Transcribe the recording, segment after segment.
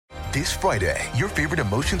This Friday, your favorite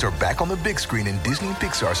emotions are back on the big screen in Disney and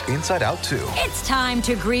Pixar's Inside Out 2. It's time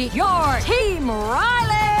to greet your Team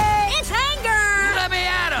Riley. It's anger. Let me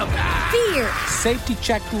at him. Fear. Safety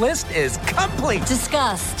checklist is complete.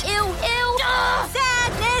 Disgust. Ew.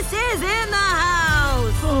 Sadness is in the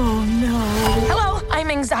house. Oh, no. Hello, I'm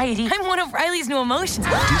anxiety. I'm one of Riley's new emotions.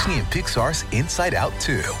 Disney and Pixar's Inside Out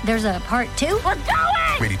 2. There's a part 2? We're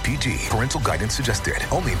going! Rated PG. Parental guidance suggested.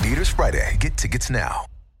 Only in theaters Friday. Get tickets now.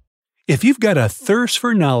 If you've got a thirst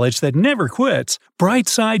for knowledge that never quits,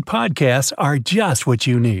 Brightside Podcasts are just what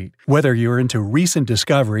you need. Whether you're into recent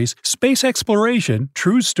discoveries, space exploration,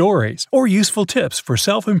 true stories, or useful tips for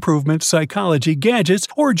self-improvement, psychology, gadgets,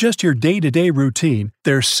 or just your day-to-day routine,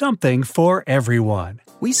 there's something for everyone.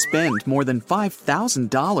 We spend more than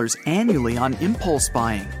 $5,000 annually on impulse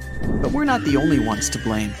buying. But we're not the only ones to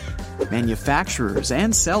blame. Manufacturers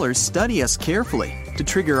and sellers study us carefully to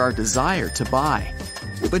trigger our desire to buy.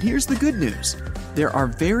 But here's the good news. There are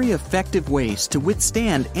very effective ways to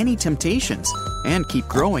withstand any temptations and keep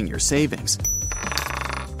growing your savings.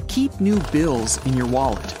 Keep new bills in your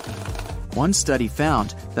wallet. One study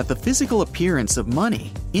found that the physical appearance of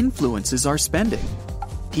money influences our spending.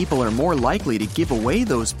 People are more likely to give away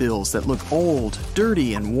those bills that look old,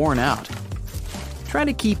 dirty, and worn out. Try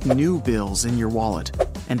to keep new bills in your wallet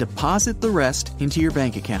and deposit the rest into your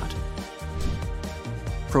bank account.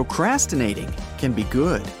 Procrastinating can be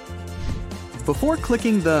good. Before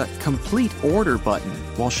clicking the Complete Order button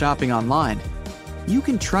while shopping online, you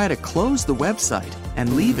can try to close the website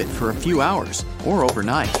and leave it for a few hours or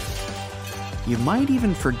overnight. You might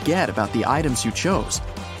even forget about the items you chose,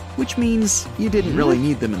 which means you didn't really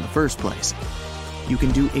need them in the first place. You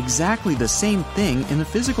can do exactly the same thing in the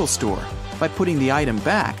physical store by putting the item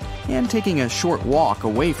back and taking a short walk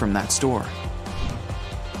away from that store.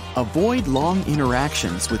 Avoid long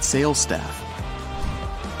interactions with sales staff.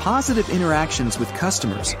 Positive interactions with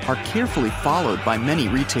customers are carefully followed by many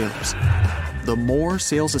retailers. The more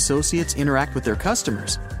sales associates interact with their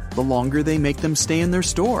customers, the longer they make them stay in their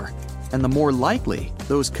store, and the more likely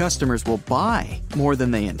those customers will buy more than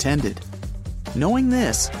they intended. Knowing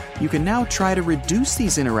this, you can now try to reduce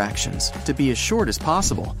these interactions to be as short as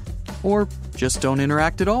possible, or just don't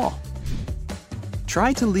interact at all.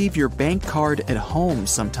 Try to leave your bank card at home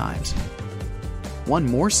sometimes. One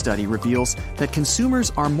more study reveals that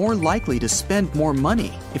consumers are more likely to spend more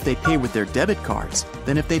money if they pay with their debit cards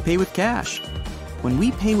than if they pay with cash. When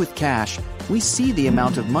we pay with cash, we see the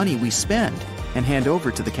amount of money we spend and hand over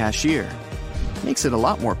to the cashier. It makes it a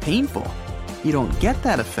lot more painful. You don't get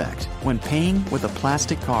that effect when paying with a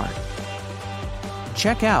plastic card.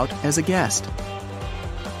 Check out as a guest.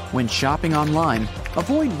 When shopping online,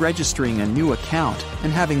 avoid registering a new account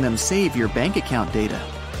and having them save your bank account data.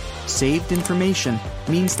 Saved information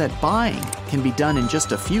means that buying can be done in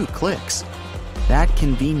just a few clicks. That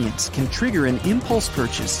convenience can trigger an impulse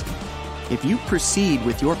purchase. If you proceed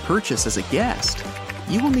with your purchase as a guest,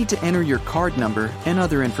 you will need to enter your card number and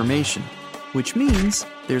other information, which means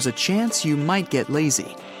there's a chance you might get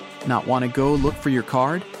lazy, not want to go look for your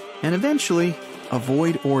card, and eventually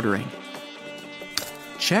avoid ordering.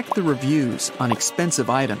 Check the reviews on expensive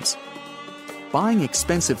items. Buying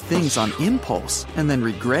expensive things on impulse and then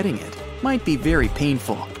regretting it might be very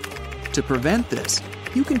painful. To prevent this,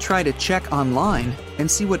 you can try to check online and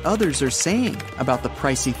see what others are saying about the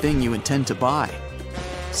pricey thing you intend to buy.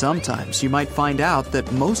 Sometimes you might find out that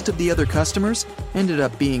most of the other customers ended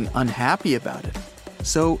up being unhappy about it,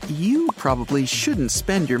 so you probably shouldn't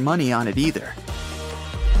spend your money on it either.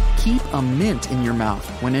 Keep a mint in your mouth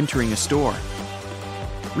when entering a store.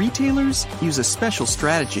 Retailers use a special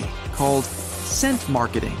strategy called scent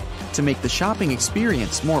marketing to make the shopping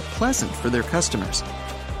experience more pleasant for their customers.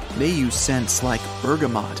 They use scents like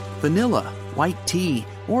bergamot, vanilla, white tea,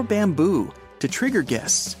 or bamboo to trigger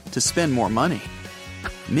guests to spend more money.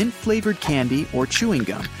 Mint-flavored candy or chewing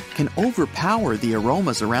gum can overpower the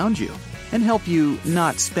aromas around you and help you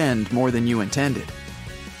not spend more than you intended.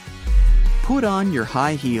 Put on your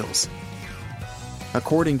high heels.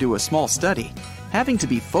 According to a small study, having to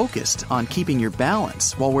be focused on keeping your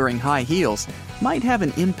balance while wearing high heels might have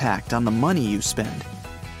an impact on the money you spend.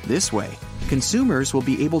 This way, consumers will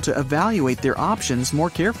be able to evaluate their options more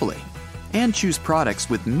carefully and choose products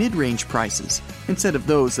with mid-range prices instead of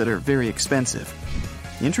those that are very expensive.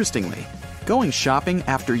 Interestingly, going shopping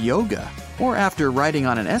after yoga or after riding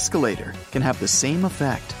on an escalator can have the same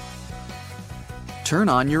effect. Turn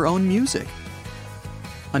on your own music.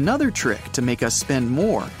 Another trick to make us spend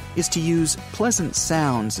more is to use pleasant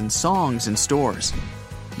sounds and songs in stores.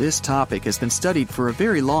 This topic has been studied for a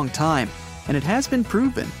very long time, and it has been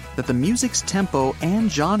proven that the music's tempo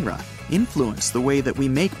and genre influence the way that we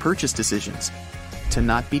make purchase decisions. To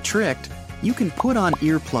not be tricked, you can put on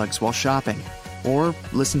earplugs while shopping, or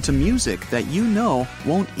listen to music that you know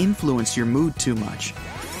won't influence your mood too much.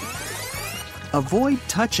 Avoid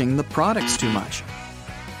touching the products too much.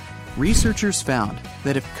 Researchers found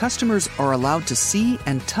that if customers are allowed to see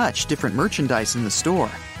and touch different merchandise in the store,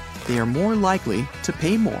 they are more likely to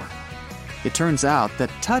pay more. It turns out that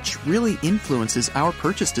touch really influences our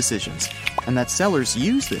purchase decisions, and that sellers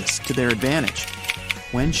use this to their advantage.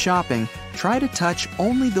 When shopping, try to touch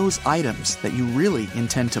only those items that you really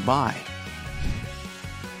intend to buy.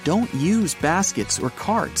 Don't use baskets or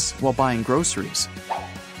carts while buying groceries.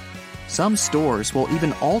 Some stores will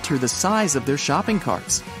even alter the size of their shopping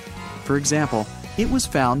carts. For example, it was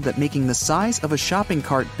found that making the size of a shopping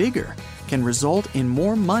cart bigger can result in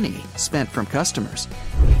more money spent from customers.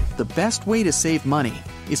 The best way to save money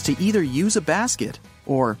is to either use a basket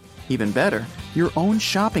or, even better, your own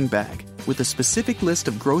shopping bag with a specific list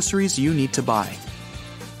of groceries you need to buy.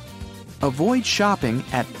 Avoid shopping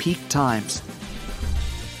at peak times.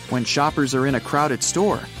 When shoppers are in a crowded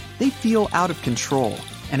store, they feel out of control,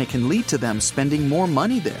 and it can lead to them spending more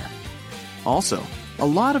money there. Also, a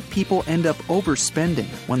lot of people end up overspending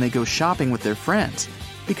when they go shopping with their friends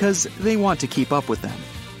because they want to keep up with them.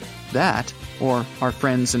 That, or our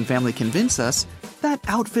friends and family convince us, that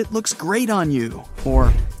outfit looks great on you,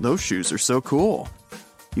 or those shoes are so cool.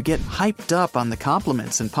 You get hyped up on the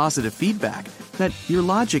compliments and positive feedback that your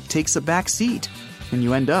logic takes a back seat, and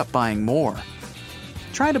you end up buying more.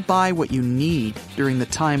 Try to buy what you need during the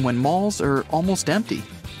time when malls are almost empty,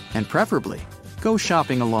 and preferably, go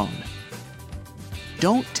shopping alone.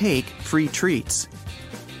 Don't take free treats.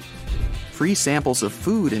 Free samples of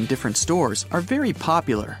food in different stores are very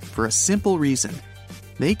popular for a simple reason.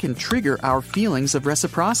 They can trigger our feelings of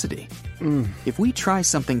reciprocity. If we try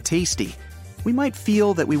something tasty, we might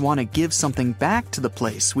feel that we want to give something back to the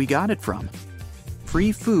place we got it from.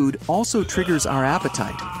 Free food also triggers our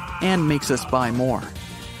appetite and makes us buy more.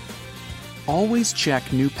 Always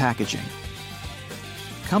check new packaging.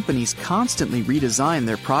 Companies constantly redesign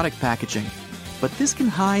their product packaging, but this can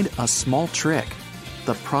hide a small trick: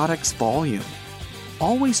 the product's volume.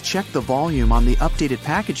 Always check the volume on the updated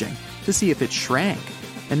packaging to see if it shrank,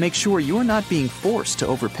 and make sure you're not being forced to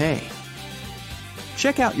overpay.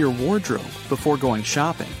 Check out your wardrobe before going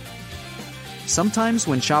shopping. Sometimes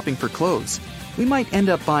when shopping for clothes, we might end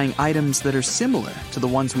up buying items that are similar to the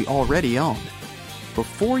ones we already own.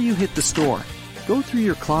 Before you hit the store, go through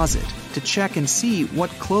your closet to check and see what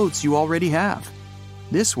clothes you already have.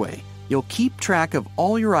 This way, you'll keep track of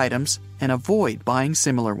all your items and avoid buying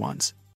similar ones.